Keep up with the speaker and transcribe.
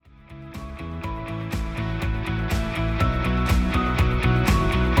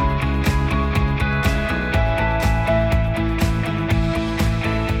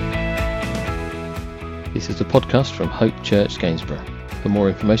podcast from Hope Church Gainsborough. For more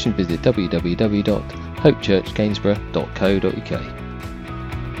information, visit www.hopechurchgainsborough.co.uk.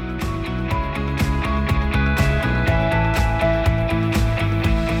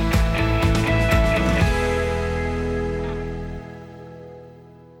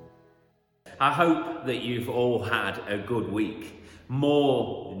 I hope that you've all had a good week.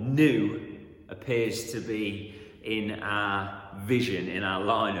 More new appears to be in our vision, in our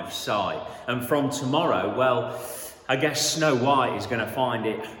line of sight. And from tomorrow, well, I guess Snow White is going to find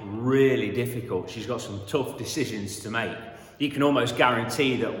it really difficult. She's got some tough decisions to make. You can almost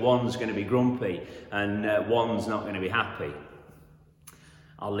guarantee that one's going to be grumpy and one's not going to be happy.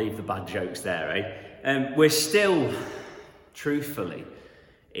 I'll leave the bad jokes there, we're still, truthfully,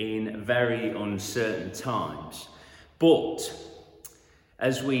 in very uncertain times. But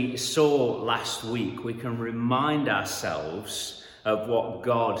as we saw last week, we can remind ourselves of what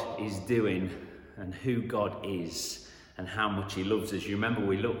God is doing and who God is and how much he loves us. You remember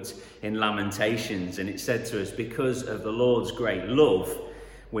we looked in Lamentations and it said to us, because of the Lord's great love,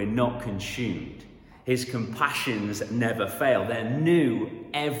 we're not consumed. His compassions never fail. They're new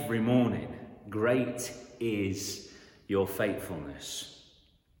every morning. Great is your faithfulness.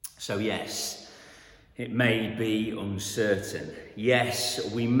 So yes, it may be uncertain.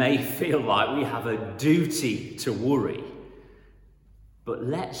 Yes, we may feel like we have a duty to worry. But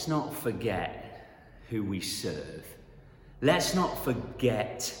let's not forget who we serve. Let's not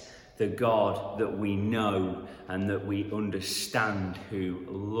forget the God that we know and that we understand who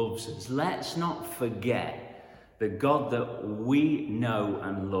loves us. Let's not forget the God that we know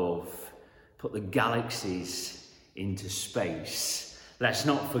and love put the galaxies into space. Let's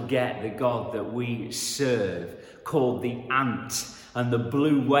not forget the God that we serve called the ant and the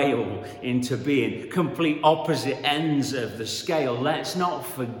blue whale into being, complete opposite ends of the scale. Let's not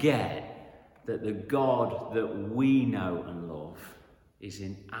forget that the God that we know and love is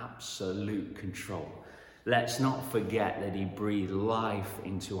in absolute control. Let's not forget that he breathed life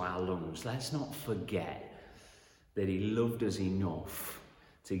into our lungs. Let's not forget that he loved us enough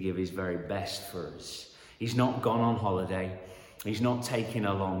to give his very best for us. He's not gone on holiday. He's not taking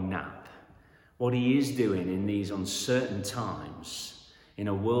a long nap. What he is doing in these uncertain times, in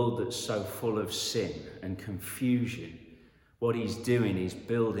a world that's so full of sin and confusion, what he's doing is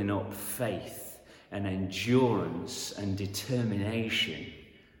building up faith and endurance and determination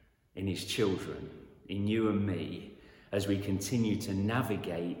in his children, in you and me, as we continue to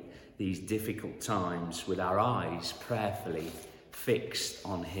navigate these difficult times with our eyes prayerfully fixed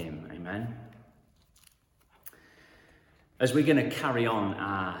on him. Amen. As we're going to carry on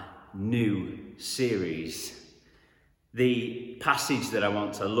our new series, the passage that I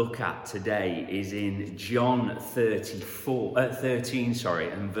want to look at today is in John 13,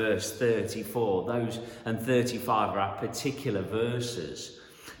 and verse 34. Those and 35 are our particular verses.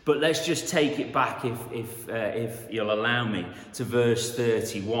 But let's just take it back, if you'll allow me, to verse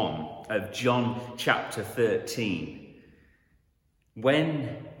 31 of John chapter 13.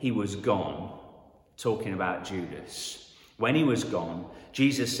 When he was gone, talking about Judas, when he was gone,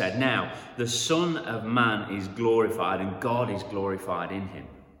 Jesus said, now the Son of Man is glorified and God is glorified in him.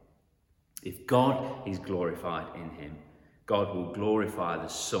 If God is glorified in him, God will glorify the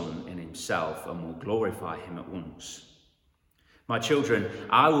Son in himself and will glorify him at once. My children,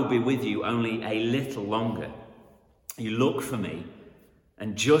 I will be with you only a little longer. You look for me,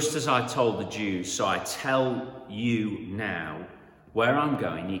 and just as I told the Jews, so I tell you now, where I'm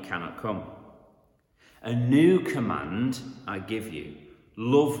going, you cannot come. A new command I give you,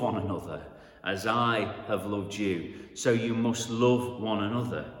 love one another as I have loved you, so you must love one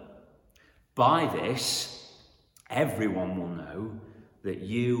another. By this, everyone will know that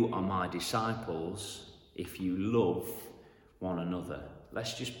you are my disciples if you love one another.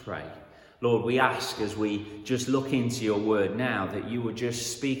 Let's just pray. Lord, we ask as we just look into your word now that you would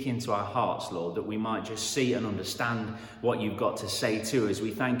just speak into our hearts, Lord, that we might just see and understand what you've got to say to us.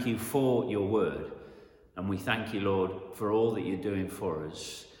 We thank you for your word. And we thank you, Lord, for all that you're doing for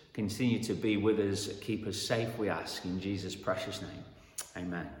us. Continue to be with us. Keep us safe, we ask, in Jesus' precious name.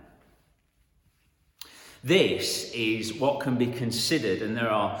 Amen. This is what can be considered, and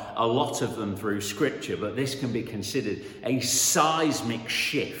there are a lot of them through Scripture, but this can be considered a seismic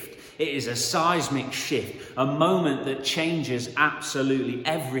shift. It is a seismic shift, a moment that changes absolutely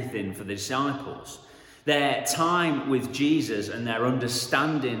everything for the disciples. Their time with Jesus and their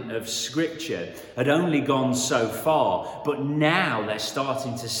understanding of Scripture had only gone so far, but now they're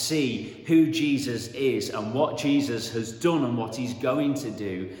starting to see who Jesus is and what Jesus has done and what he's going to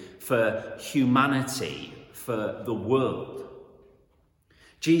do for humanity, for the world.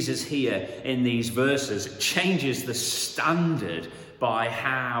 Jesus here in these verses changes the standard by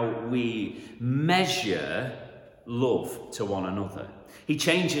how we measure love to one another. He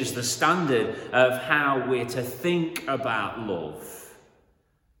changes the standard of how we're to think about love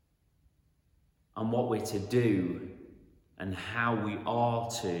and what we're to do and how we are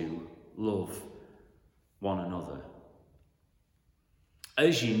to love one another.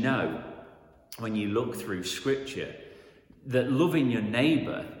 As you know, when you look through Scripture, that loving your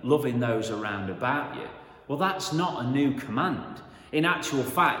neighbour, loving those around about you, well, that's not a new command. In actual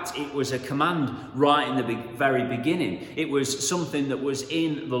fact, it was a command right in the very beginning. It was something that was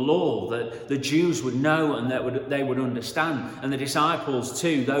in the law that the Jews would know and that they would understand. And the disciples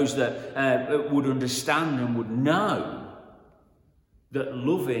too, those that would understand and would know that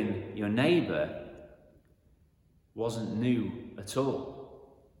loving your neighbour wasn't new at all.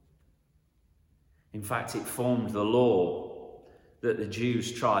 In fact, it formed the law that the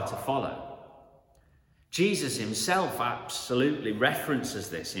Jews tried to follow. Jesus himself absolutely references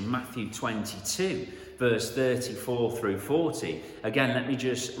this in Matthew 22, verse 34 through 40. Again, let me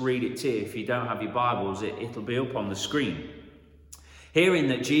just read it to you. If you don't have your Bibles, it'll be up on the screen. Hearing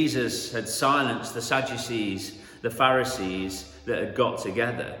that Jesus had silenced the Sadducees, the Pharisees that had got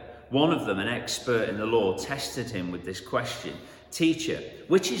together, one of them, an expert in the law, tested him with this question: "Teacher,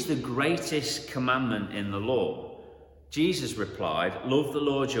 which is the greatest commandment in the law?" Jesus replied, "Love the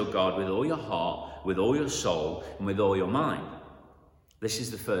Lord your God with all your heart, with all your soul, and with all your mind. This is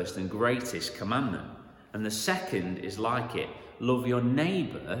the first and greatest commandment. And the second is like it: love your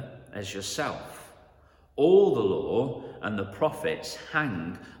neighbour as yourself. All the law and the prophets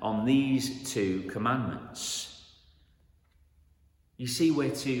hang on these two commandments." You see,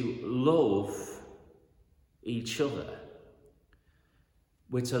 we're to love each other.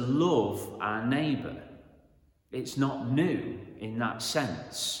 We're to love our neighbour. It's not new in that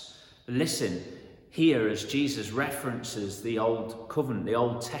sense. Listen here as Jesus references the Old Covenant, the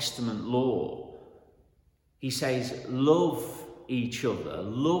Old Testament law. He says, love each other,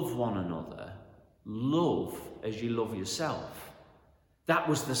 love one another, love as you love yourself. That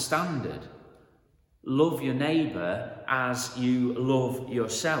was the standard. Love your neighbour as you love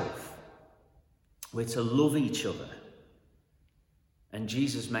yourself. We're to love each other. And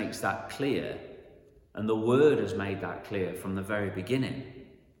Jesus makes that clear. And the Word has made that clear from the very beginning.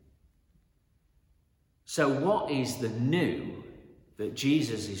 So what is the new that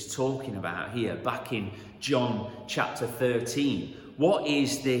Jesus is talking about here back in John chapter 13? What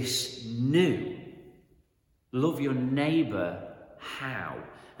is this new? Love your neighbour how?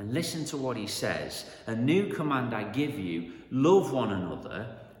 And listen to what he says. "A new command I give you, love one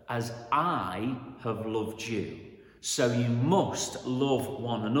another as I have loved you. So you must love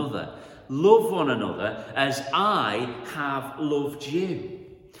one another. Love one another as I have loved you."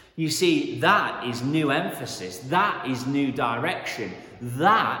 You see, that is new emphasis. That is new direction.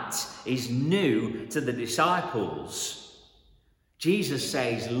 That is new to the disciples. Jesus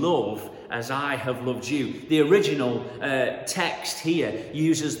says, "Love as I have loved you." The original text here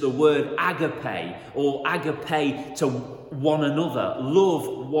uses the word agape, or agape to one another.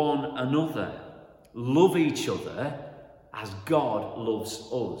 Love one another. Love each other as God loves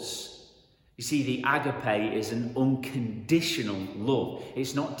us. You see, the agape is an unconditional love.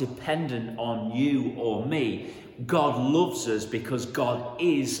 It's not dependent on you or me. God loves us because God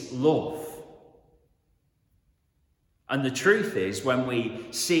is love. And the truth is, when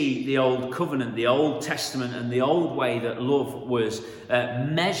we see the Old Covenant, the Old Testament, and the old way that love was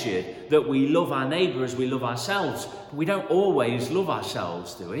measured, that we love our neighbour as we love ourselves. We don't always love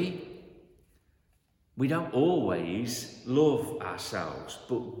ourselves, do we? We don't always love ourselves,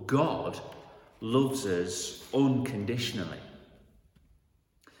 but God loves us unconditionally.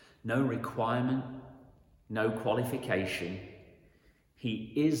 No requirement, no qualification.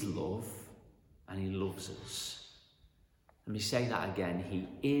 He is love and he loves us. Let me say that again. He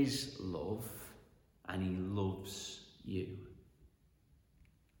is love and he loves you.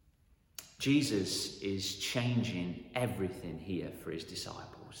 Jesus is changing everything here for his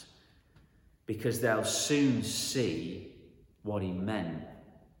disciples, because they'll soon see what he meant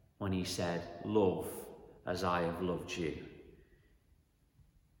when he said, "Love as I have loved you."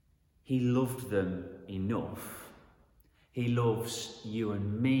 He loved them enough. He loves you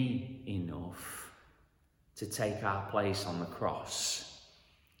and me enough to take our place on the cross.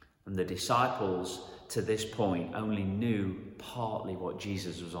 And the disciples, to this point, only knew partly what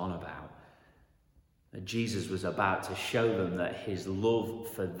Jesus was on about. That Jesus was about to show them that his love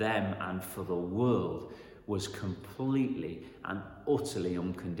for them and for the world was completely and utterly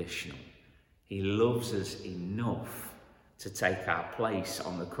unconditional. He loves us enough to take our place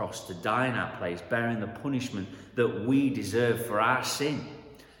on the cross, to die in our place, bearing the punishment that we deserve for our sin.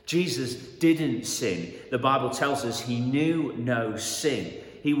 Jesus didn't sin. The Bible tells us he knew no sin.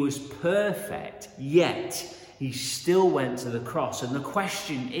 He was perfect, yet he still went to the cross. And the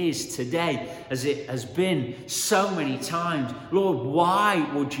question is today, as it has been so many times, Lord, why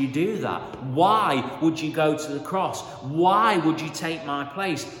would you do that? Why would you go to the cross? Why would you take my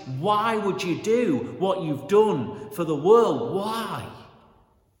place? Why would you do what you've done for the world? Why?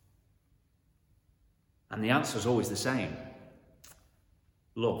 And the answer is always the same.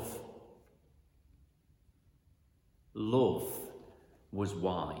 Love. Love was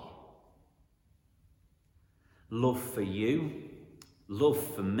why. Love for you, love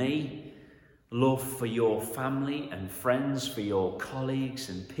for me, love for your family and friends, for your colleagues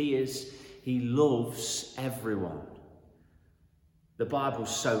and peers. He loves everyone. The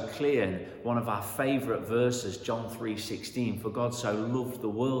Bible's so clear, and one of our favourite verses, John 3:16, for God so loved the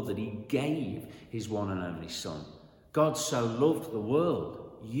world that he gave his one and only Son. God so loved the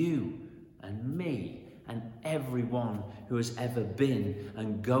world, you and me and everyone who has ever been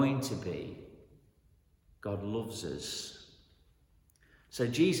and going to be. God loves us. So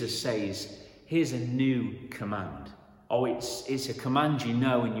Jesus says, here's a new command. Oh, it's a command you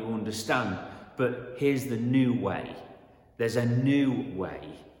know and you understand, but here's the new way. There's a new way,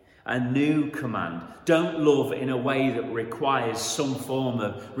 a new command. Don't love in a way that requires some form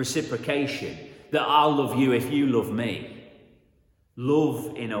of reciprocation, that I'll love you if you love me.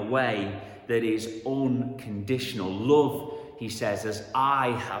 Love in a way that is unconditional. Love, he says, as I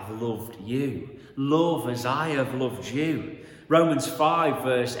have loved you. Love as I have loved you. Romans 5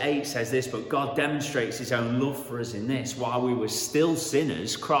 verse 8 says this, but God demonstrates his own love for us in this. While we were still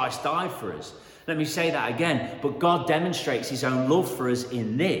sinners, Christ died for us. Let me say that again. But God demonstrates his own love for us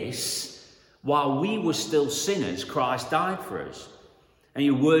in this. While we were still sinners, Christ died for us. And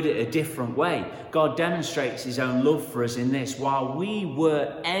you word it a different way. God demonstrates his own love for us in this. While we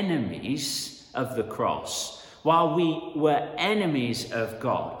were enemies of the cross, while we were enemies of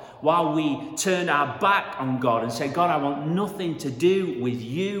God, while we turned our back on God and said, God, I want nothing to do with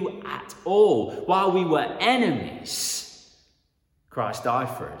you at all. While we were enemies, Christ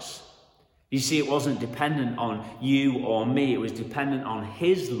died for us. You see, it wasn't dependent on you or me. It was dependent on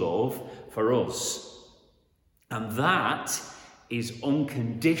his love for us. And that is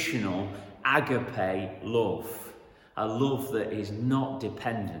unconditional agape love. A love that is not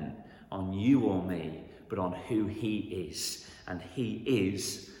dependent on you or me, but on who he is. And he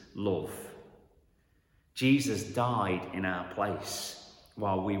is love. Jesus died in our place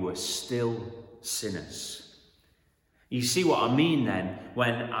while we were still sinners. You see what I mean then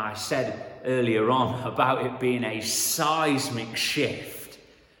when I said earlier on about it being a seismic shift,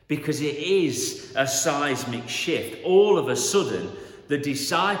 because it is a seismic shift. All of a sudden, the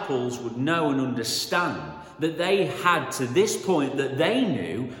disciples would know and understand that they had, to this point that they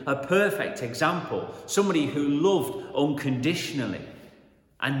knew, a perfect example, somebody who loved unconditionally.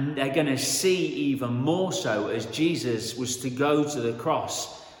 And they're going to see even more so as Jesus was to go to the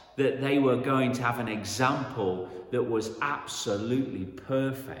cross, that they were going to have an example that was absolutely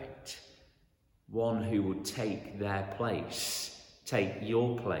perfect. One who would take their place, take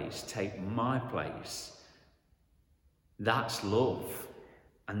your place, take my place. That's love.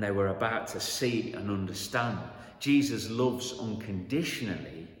 And they were about to see and understand. Jesus loves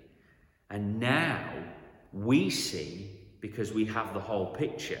unconditionally. And now we see, because we have the whole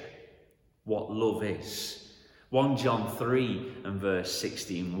picture, what love is. 1 John 3 and verse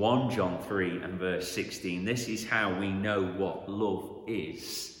 16. 1 John 3 and verse 16. This is how we know what love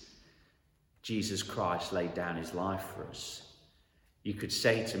is. Jesus Christ laid down his life for us. You could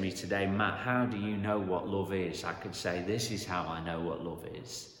say to me today, Matt, how do you know what love is? I could say, this is how I know what love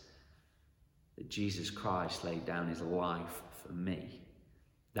is. That Jesus Christ laid down his life for me.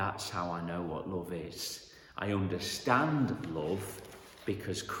 That's how I know what love is. I understand love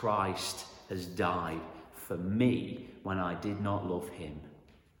because Christ has died for me when I did not love him.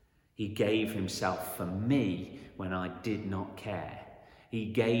 He gave himself for me when I did not care. He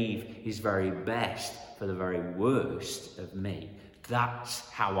gave his very best for the very worst of me. That's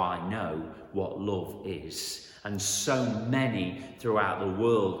how I know what love is. And so many throughout the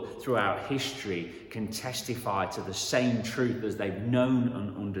world, throughout history, can testify to the same truth as they've known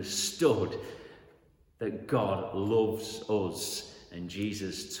and understood, that God loves us and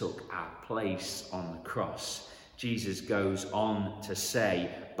Jesus took our place on the cross. Jesus goes on to say,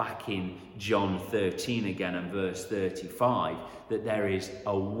 back in John 13 again and verse 35, that there is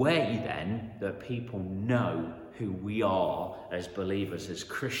a way then that people know who we are as believers, as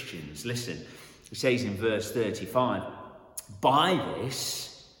Christians. Listen, he says in verse 35, By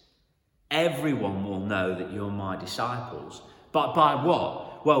this, everyone will know that you're my disciples. But by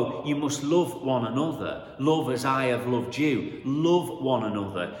what? Well, you must love one another. Love as I have loved you. Love one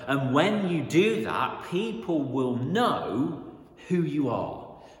another. And when you do that, people will know who you are.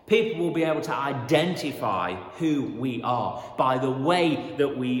 People will be able to identify who we are by the way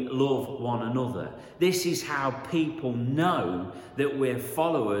that we love one another. This is how people know that we're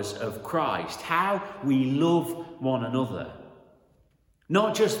followers of Christ, how we love one another.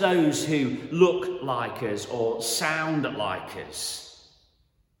 Not just those who look like us or sound like us.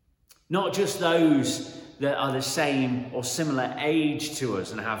 Not just those that are the same or similar age to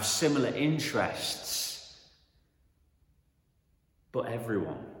us and have similar interests. But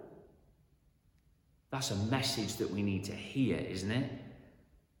everyone. That's a message that we need to hear, isn't it?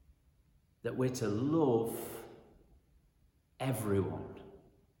 That we're to love everyone.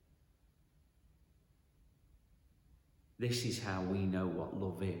 This is how we know what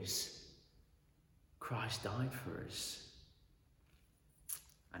love is. Christ died for us.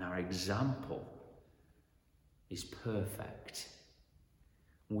 And our example is perfect.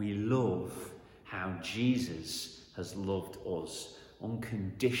 We love how Jesus has loved us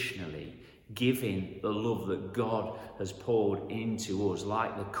unconditionally, giving the love that God has poured into us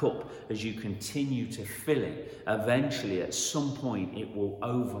like the cup. As you continue to fill it, eventually at some point it will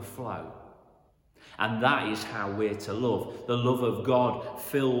overflow. And that is how we're to love. The love of God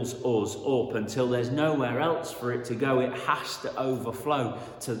fills us up until there's nowhere else for it to go. It has to overflow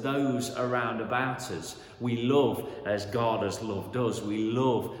to those around about us. We love as God has loved us. We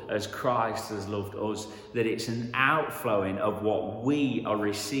love as Christ has loved us. That it's an outflowing of what we are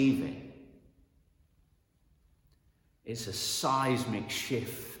receiving. It's a seismic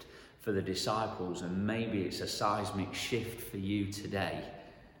shift for the disciples, and maybe it's a seismic shift for you today.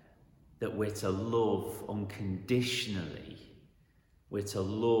 That we're to love unconditionally. We're to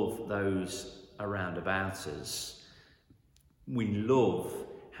love those around about us. We love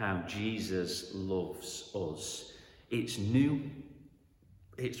how Jesus loves us. It's new,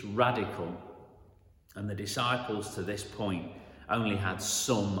 it's radical, and the disciples to this point only had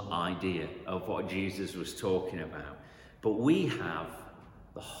some idea of what Jesus was talking about. But we have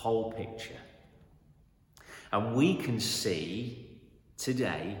the whole picture. And we can see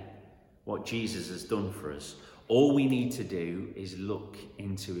today what Jesus has done for us. All we need to do is look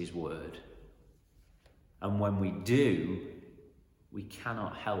into his word. And when we do, we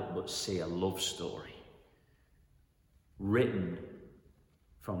cannot help but see a love story written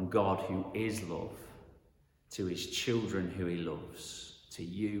from God who is love to his children who he loves, to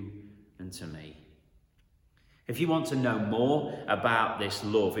you and to me. If you want to know more about this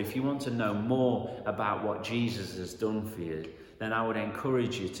love, if you want to know more about what Jesus has done for you, then I would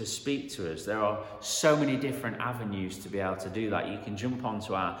encourage you to speak to us. There are so many different avenues to be able to do that. You can jump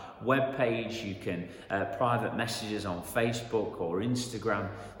onto our webpage, you can private messages on Facebook or Instagram.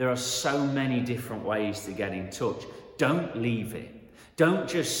 There are so many different ways to get in touch. Don't leave it. Don't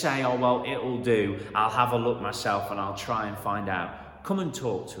just say, oh, well, it'll do. I'll have a look myself and I'll try and find out. Come and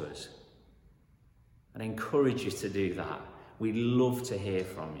talk to us. I'd encourage you to do that. We'd love to hear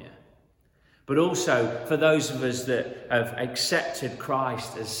from you. But also for those of us that have accepted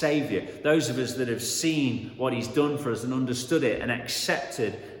Christ as Saviour, those of us that have seen what he's done for us and understood it and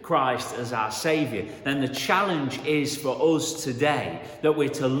accepted Christ as our Saviour, then the challenge is for us today that we're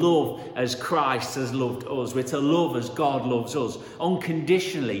to love as Christ has loved us. We're to love as God loves us,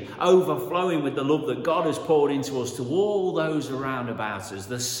 unconditionally, overflowing with the love that God has poured into us to all those around about us.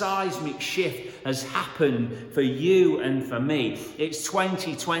 The seismic shift has happened for you and for me. It's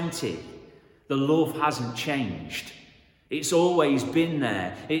 2020. The love hasn't changed. It's always been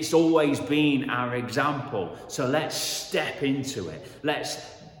there. It's always been our example. So let's step into it. Let's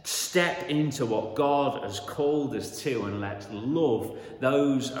step into what God has called us to, and let's love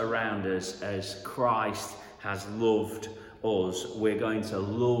those around us as Christ has loved us. We're going to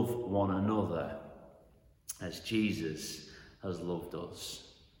love one another as Jesus has loved us.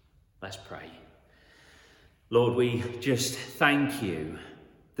 Let's pray. Lord, we just thank you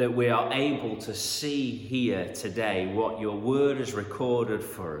that we are able to see here today what your word has recorded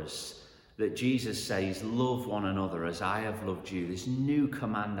for us, that Jesus says, love one another as I have loved you. This new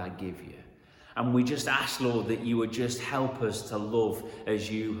command I give you. And we just ask, Lord, that you would just help us to love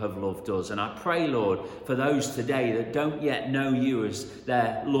as you have loved us. And I pray, Lord, for those today that don't yet know you as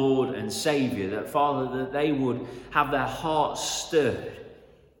their Lord and Saviour, that, Father, that they would have their hearts stirred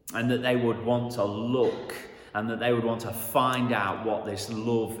and that they would want to look and that they would want to find out what this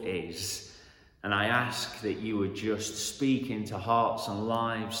love is. And I ask that you would just speak into hearts and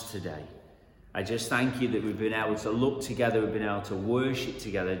lives today. I just thank you that we've been able to look together, we've been able to worship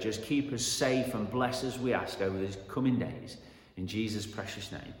together. Just keep us safe and bless us, we ask, over these coming days. In Jesus'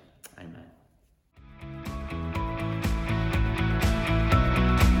 precious name, amen.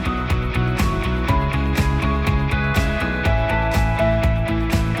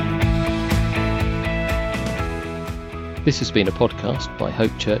 This has been a podcast by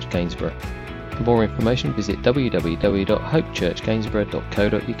Hope Church Gainsborough. For more information, visit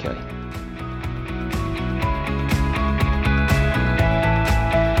www.hopechurchgainsborough.co.uk.